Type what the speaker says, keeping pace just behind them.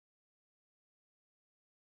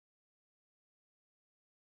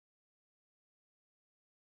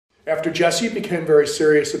After Jessie became very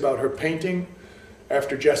serious about her painting,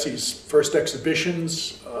 after Jessie's first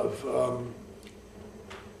exhibitions of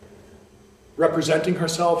representing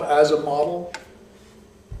herself as a model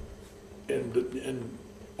in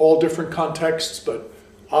all different contexts, but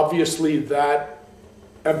obviously that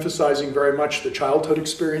emphasizing very much the childhood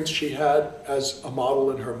experience she had as a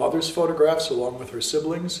model in her mother's photographs along with her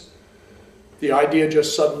siblings, the idea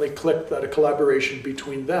just suddenly clicked that a collaboration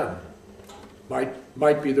between them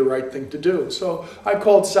might be the right thing to do. So I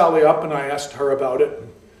called Sally up and I asked her about it.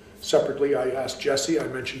 Separately, I asked Jessie. I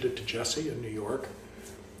mentioned it to Jessie in New York.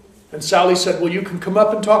 And Sally said, well, you can come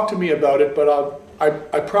up and talk to me about it, but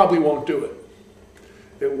I probably won't do it.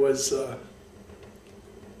 It was a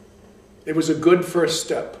good first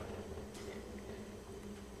step.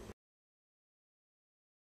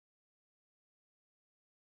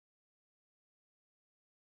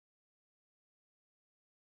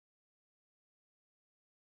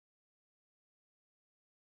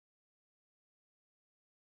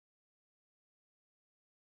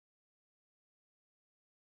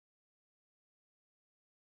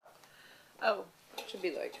 Oh, should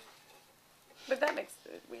be like, but that makes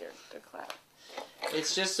it weird, the clap.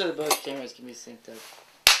 It's just so both cameras can be synced up.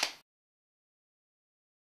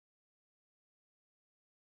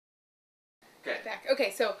 Okay. Back. Okay,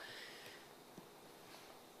 so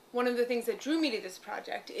one of the things that drew me to this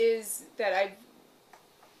project is that I've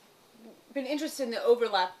been interested in the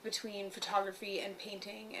overlap between photography and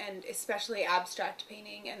painting, and especially abstract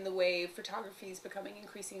painting, and the way photography is becoming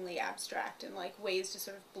increasingly abstract, and like ways to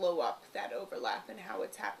sort of blow up that overlap and how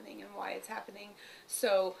it's happening and why it's happening.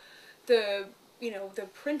 So the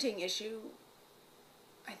printing issue,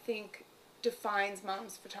 I think, defines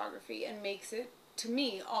Mom's photography and makes it, to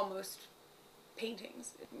me, almost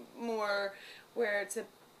paintings, more where it's about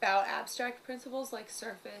abstract principles like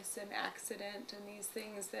surface and accident and these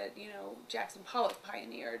things that, you know, Jackson Pollock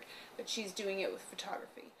pioneered, but she's doing it with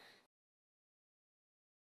photography.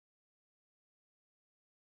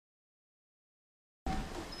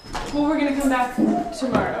 Well, we're gonna come back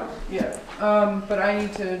tomorrow. Yeah, but I'm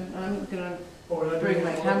gonna bring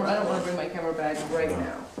my camera. I don't want to bring my camera bag right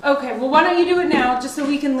now. Okay, well, why don't you do it now, just so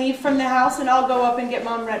we can leave from the house, and I'll go up and get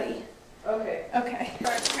Mom ready. Okay. Okay.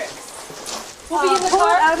 Perfect. We'll be in the pull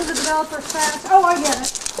car. It out of the developer fast. Oh, I get it.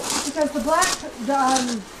 Because the black,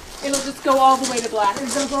 it'll just go all the way to black. It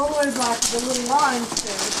goes all the way to black. The little lines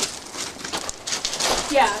do.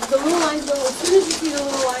 Yeah, the little lines go, as soon as you see the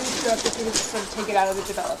little lines show up, you can just sort of take it out of the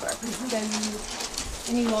developer. Then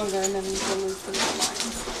any longer, and then we'll lose the little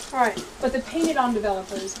lines. All right. But the painted on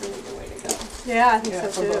developer is really the way to go. Yeah, I think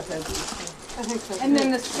so too. I think so. And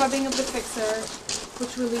then the scrubbing of the fixer,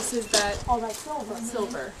 which releases that all that silver.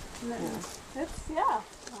 Silver. And then yeah.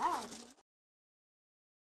 Wow.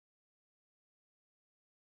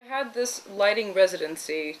 I had this lighting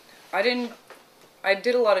residency. I did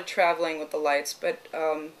a lot of traveling with the lights, but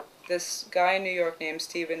this guy in New York named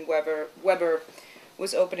Steven Weber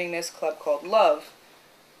was opening this club called Love.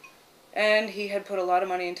 And he had put a lot of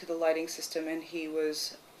money into the lighting system, and he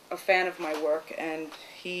was a fan of my work, and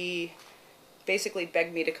he basically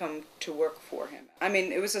begged me to come to work for him. I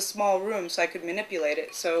mean, it was a small room, so I could manipulate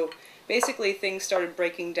it. So basically things started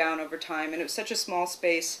breaking down over time, and it was such a small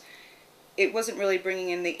space, it wasn't really bringing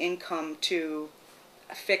in the income to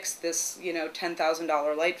fix this, you know,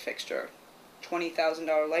 $10,000 light fixture,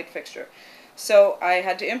 $20,000 light fixture. So I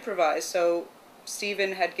had to improvise. So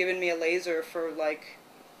Steven had given me a laser for like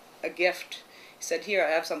a gift. He said, here, I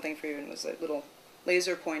have something for you, and it was a little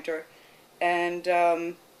laser pointer. And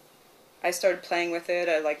I started playing with it.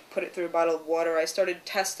 I like put it through a bottle of water. I started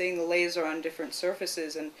testing the laser on different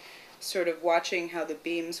surfaces and sort of watching how the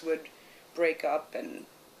beams would break up and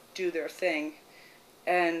do their thing.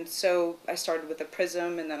 And so I started with a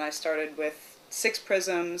prism, and then I started with 6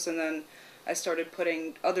 prisms, and then I started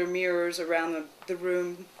putting other mirrors around the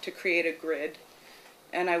room to create a grid.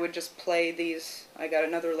 And I would just play these. I got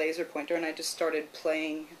another laser pointer, and I just started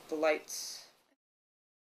playing the lights.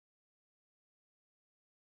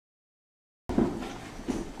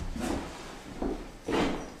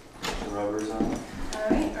 Rubbers on.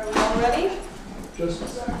 Alright, are we all ready? Just a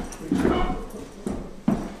sec.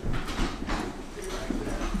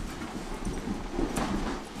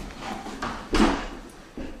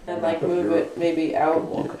 And like move it maybe out.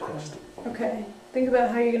 Okay. Think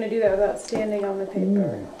about how you're going to do that without standing on the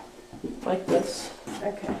paper. Like this.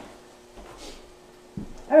 Okay.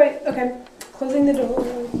 Alright, okay. Closing the door.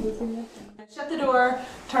 Shut the door,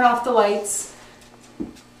 turn off the lights,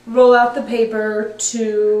 roll out the paper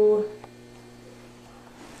to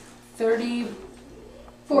 30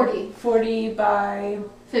 40. 40 by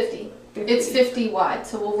 50. 50. It's 50 wide,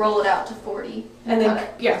 so we'll roll it out to 40. And then, cut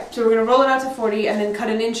it. yeah, so we're going to roll it out to 40 and then cut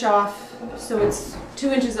an inch off, so it's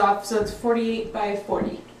 2 inches off, so it's 48 by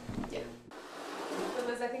 40. Yeah. So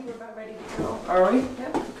Liz, I think we're about ready to go. Are we?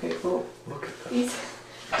 Yep. Okay, cool. Look at These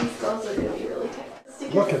gloves are going to be really tight.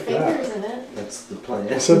 Stick Look your at that. fingers in it. That's the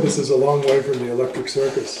plan. I said this is a long way from the Electric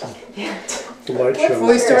Circus. The light show. Well,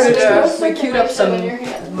 we started, What's we like queued the up some light show in your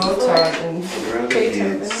hand? Mozart and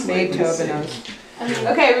Beethoven. Beethoven.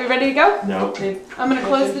 Okay, are we ready to go? No. I'm going to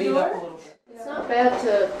close the door. It's not bad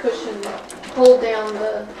to push and hold down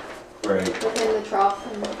the Right. within the trough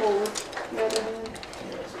and pull with the other hand.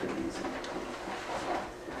 Yeah, it's pretty easy.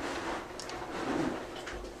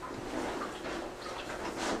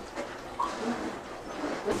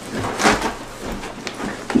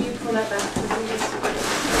 Can you pull that back?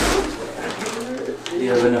 Do you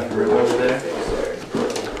have enough room over there?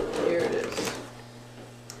 Here it is.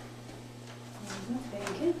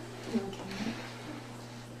 Thank you.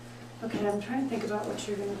 Okay, I'm trying to think about what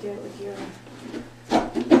you're going to do with your...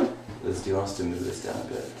 Liz, do you want us to move this down a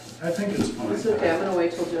bit? I think it's fine. It's okay, I'm gonna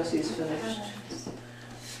wait till Jessie's finished.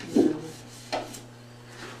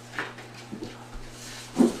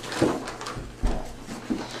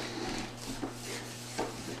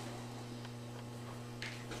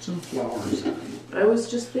 Put some flowers in. I was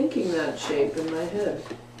just thinking that shape in my head.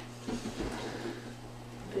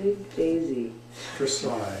 Big daisy.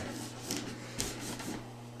 Versailles.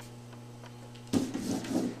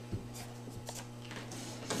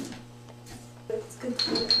 It's good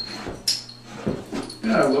to you.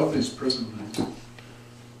 Yeah, I love these prison things.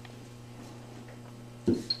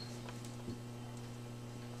 Good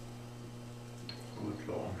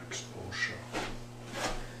long exposure.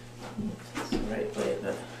 It's the right way,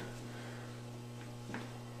 but.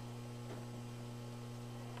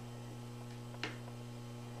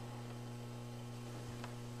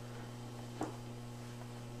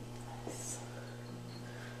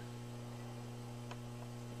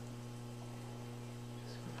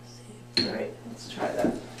 Alright, let's try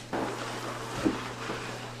that.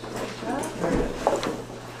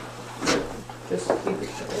 Just keep it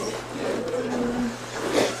straight.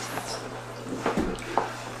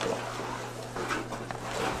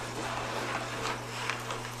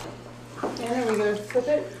 And are we going to flip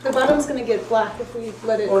it? The bottom's going to get black if we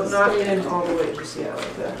let it Or not stay in all the way, just yeah,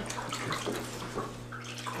 like that.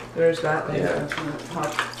 There's that there. Yeah. That's gonna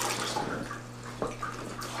pop.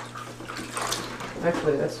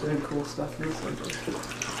 Actually, that's doing cool stuff in this one.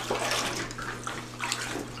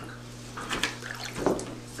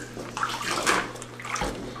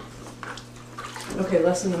 Okay,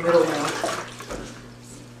 less in the middle now.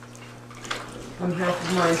 I'm half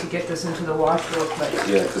of mine to get this into the wash real quick.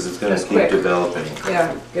 Yeah, because it's going to Just keep quick. developing.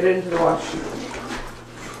 Yeah, get it into the wash.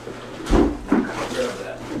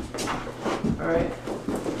 Alright.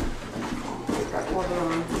 Hold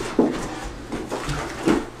on.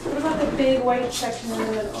 What about the big white section in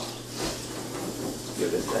the middle?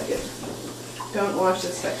 Give it a second. Don't wash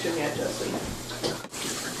this section yet, Jessie.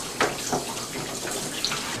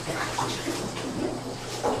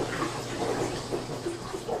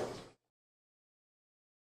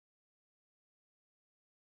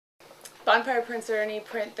 Bonfire prints are any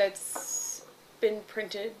print that's been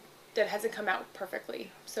printed that hasn't come out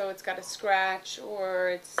perfectly. So it's got a scratch, or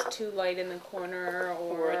it's too light in the corner,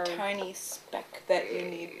 Or a tiny speck that you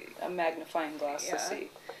need a magnifying glass Yeah. to see.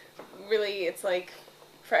 Really, it's like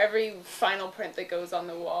for every final print that goes on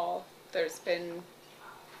the wall, there's been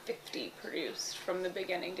 50 produced from the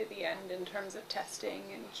beginning to the end in terms of testing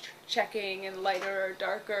and checking and lighter or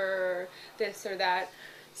darker or this or that.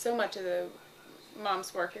 So much of the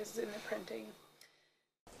mom's work is in the printing.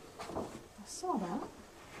 I saw that.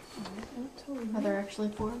 Are there actually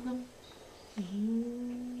 4 of them?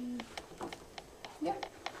 Yeah.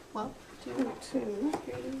 Well, Two.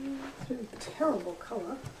 Terrible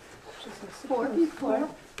color. Just a 4. color.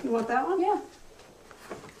 You want that one? Yeah.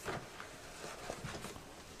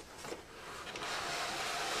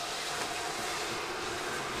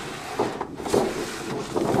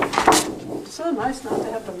 It's so nice not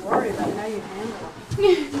to have to worry about how you handle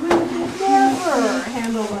it. Never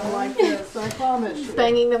handle them like this, I promise you.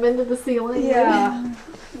 banging them into the ceiling. Yeah.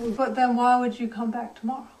 But then why would you come back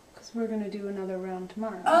tomorrow? Because we're going to do another round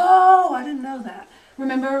tomorrow. Oh, I didn't know that.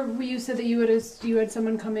 Remember you said that you had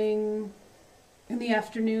someone coming in the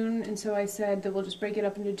afternoon, and so I said that we'll just break it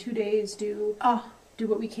up into 2 days, do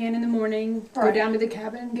what we can in the morning, go Right. down to the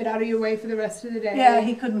cabin, get out of your way for the rest of the day. Yeah,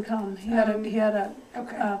 he couldn't come. He had a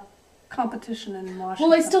Okay. competition in Washington.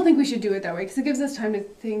 Well, I still think we should do it that way, because it gives us time to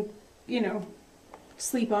think,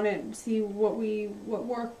 sleep on it, see what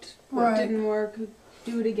worked, what Right. didn't work,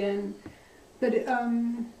 do it again. But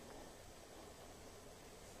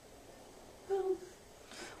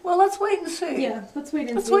Well, let's wait and see. yeah, let's wait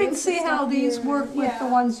and Let's see. wait and see how stop these here. work with the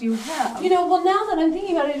ones you have. You know, well, now that I'm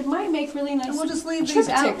thinking about it, it might make really nice. And we'll just leave these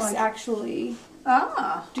out triptychs, like actually.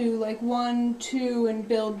 Ah, Do like 1, 2, and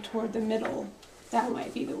build toward the middle. That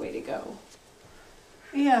might be the way to go.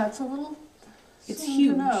 yeah, it's a little. It's soon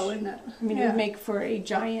huge. to know, isn't it? I mean, it Yeah. would make for a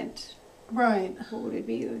giant. Right. What would it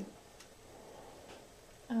be?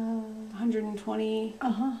 120. Uh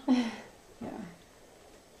huh. Yeah,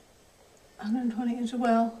 120 inches.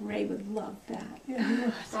 Well, Ray would love that. yeah, he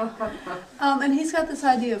would. And he's got this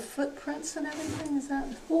idea of footprints and everything. Is that?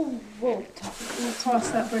 We'll talk. We'll cross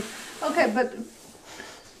that bridge. Okay, but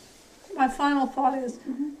my final thought is,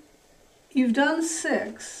 you've done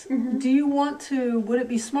 6. Mhm. Do you want to? Would it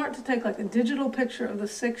be smart to take like a digital picture of the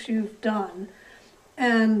 6 you've done,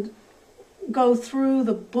 and go through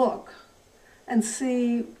the book, and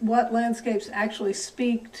see what landscapes actually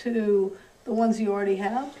speak to the ones you already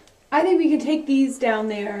have? I think we can take these down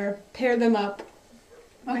there, pair them up.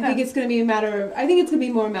 Okay. I think it's going to be a matter of. I think it's going to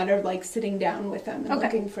be more a matter of like sitting down with them and Okay.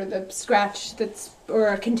 looking for the scratch that's or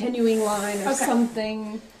a continuing line or Okay.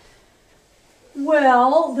 something.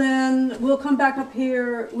 Well, then we'll come back up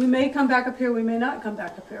here. We may come back up here. We may not come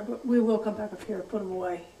back up here, but we will come back up here and put them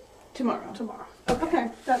away Tomorrow. tomorrow. Okay.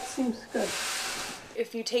 That seems good.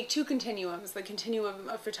 If you take 2 continuums, the continuum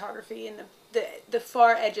of photography and the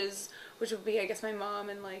far edges, which would be, I guess, my mom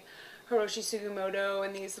and like Hiroshi Sugimoto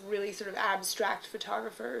and these really sort of abstract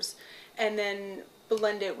photographers, and then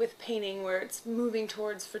blend it with painting where it's moving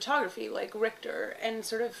towards photography, like Richter, and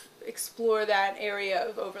sort of explore that area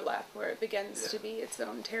of overlap where it begins to be its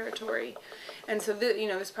own territory. And so,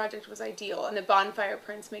 this project was ideal, and the bonfire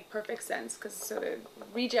prints make perfect sense because so the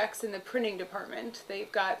rejects in the printing department,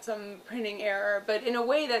 they've got some printing error, but in a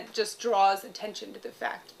way that just draws attention to the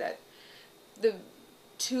fact that the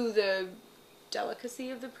delicacy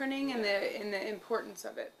of the printing and the importance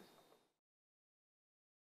of it.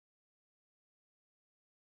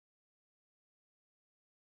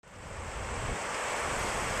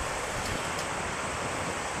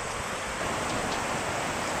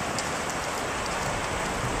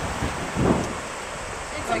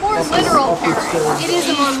 It's a more literal pairing. It is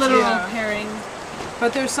a more literal Yeah. pairing.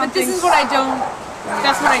 But there's But something. this is what I don't,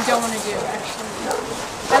 that's what I don't want to do, actually.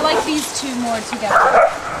 I like these 2 more together.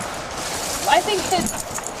 I think that,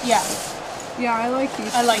 yeah, Yeah, I like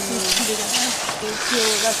these. I like these 2 together.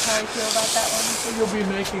 That's how I feel about that one. So you'll be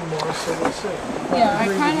making more, so we'll see. Yeah, I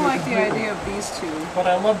agree kind of with you like the completely. idea of these 2. But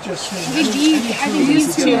I love just seeing. I think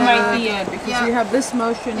these 2 might be it. Because Yeah. we have this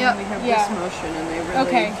motion Yep. and we have Yeah. this motion, and they really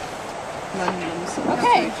Okay, lend themselves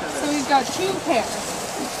okay, to each so other. we've got 2 pairs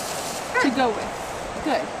to go with.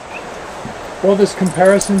 Good. Well, there's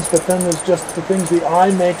comparisons, but then there's just the things the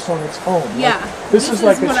eye makes on its own. Like, Yeah. this is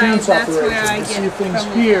like a what chance that's where operation. I You get see things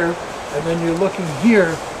from it. here, and then you're looking here,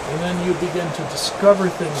 and then you begin to discover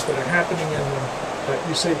things that are happening in them that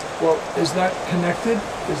you say, well, is that connected?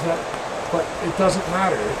 Is that? But it doesn't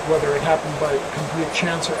matter whether it happened by complete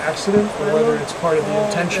chance or accident, or whether it's part of the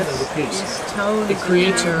intention of the piece. These tones It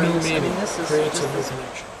creates and a new patterns, I mean, meaning, this is creates a just new this-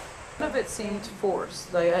 connection. None of it seemed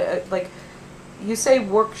forced. Like you say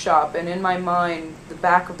workshop, and in my mind, the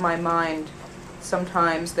back of my mind,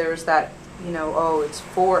 sometimes there's that, oh, it's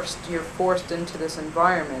forced. You're forced into this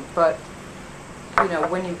environment. But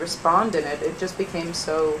when you respond in it, it just became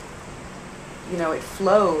so. It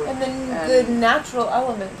flowed. And then and the natural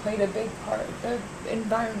element played a big part. The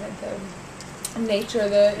environment, the nature,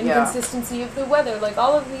 the Yeah. inconsistency of the weather, like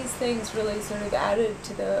all of these things really sort of added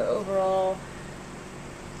to the overall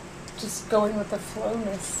just going with the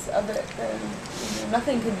flowness of it. And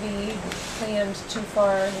nothing could be planned too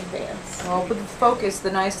far in advance. Well, but the focus,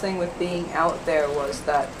 the nice thing with being out there was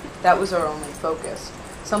that was our only focus.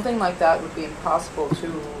 Something like that would be impossible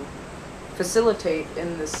to facilitate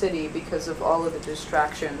in the city because of all of the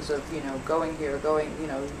distractions of, going here,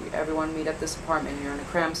 everyone meet at this apartment, you're in a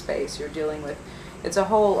cramped space, you're dealing with, it's a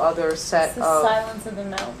whole other set It's the of... silence of the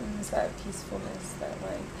mountains, that peacefulness, that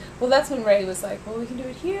well, that's when Ray was like, well, we can do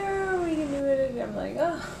it here, we can do it, I'm like,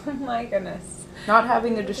 oh my goodness. Not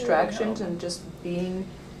having the distractions and just being...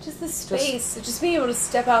 Just the space, just being able to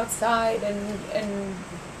step outside and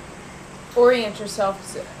orient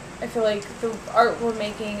yourself. I feel like the art we're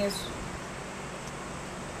making is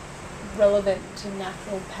relevant to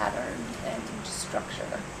natural pattern and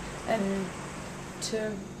structure, and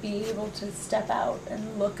to be able to step out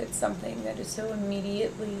and look at something that is so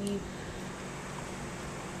immediately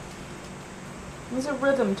There's a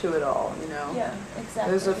rhythm to it all, you know. Yeah,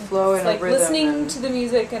 exactly. There's a flow and it's like a rhythm. listening and, to the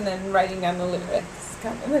music and then writing down the lyrics,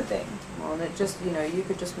 kind of a thing. well, and it just, you know, you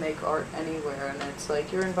could just make art anywhere, and it's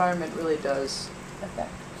like your environment really does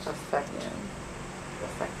Effect. affect Yeah.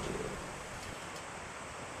 affect you.